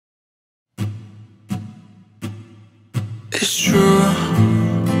It's true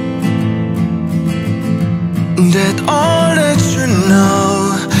that all that you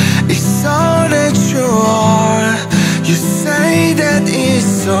know is all that you are. You say that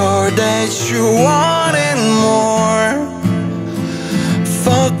it's all that you want and more.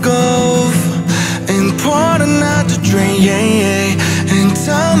 Fuck off and pour another drink, and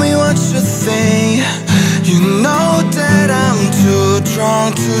tell me what you think. You know that I'm too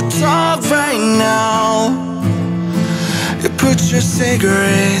drunk to talk right now. You put your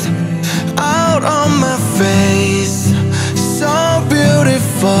cigarette out on my face, so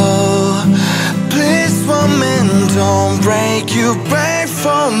beautiful. Please, woman, don't break, you break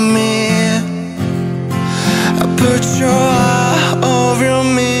for me. I put your eye over your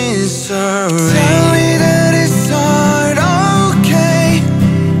misery. Tell me that it's hard, okay.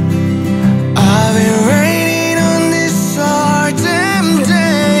 I've been waiting on this hard damn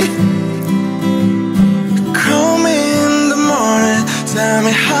day. Call me in the morning, tell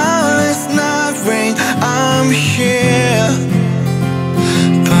me how it's not rain. I'm here,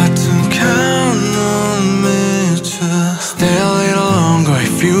 but don't count on me to stay a little longer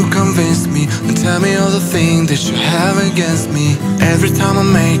if you convince me. And tell me all the things that you have against me. Every time I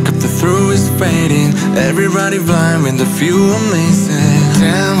make up, the through is fading. Everybody blind when the view amazing.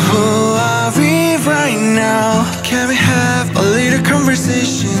 Damn, who are we right now? Can we have a little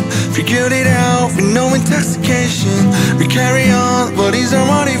conversation? Figured it out with no intoxication. We carry on, what is our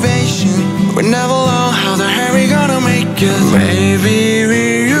motivation? We're never alone, how the hell we gonna make it? Maybe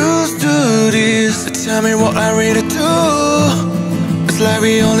we used to do this. So tell me what I really do. It's like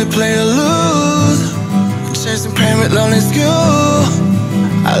we only play to lose. Chasing pain with lonely skill.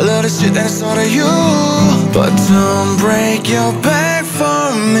 I love this shit and it's all to you. But don't break your back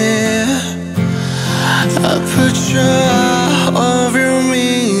for me. I put your eye over your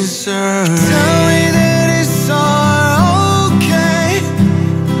misery.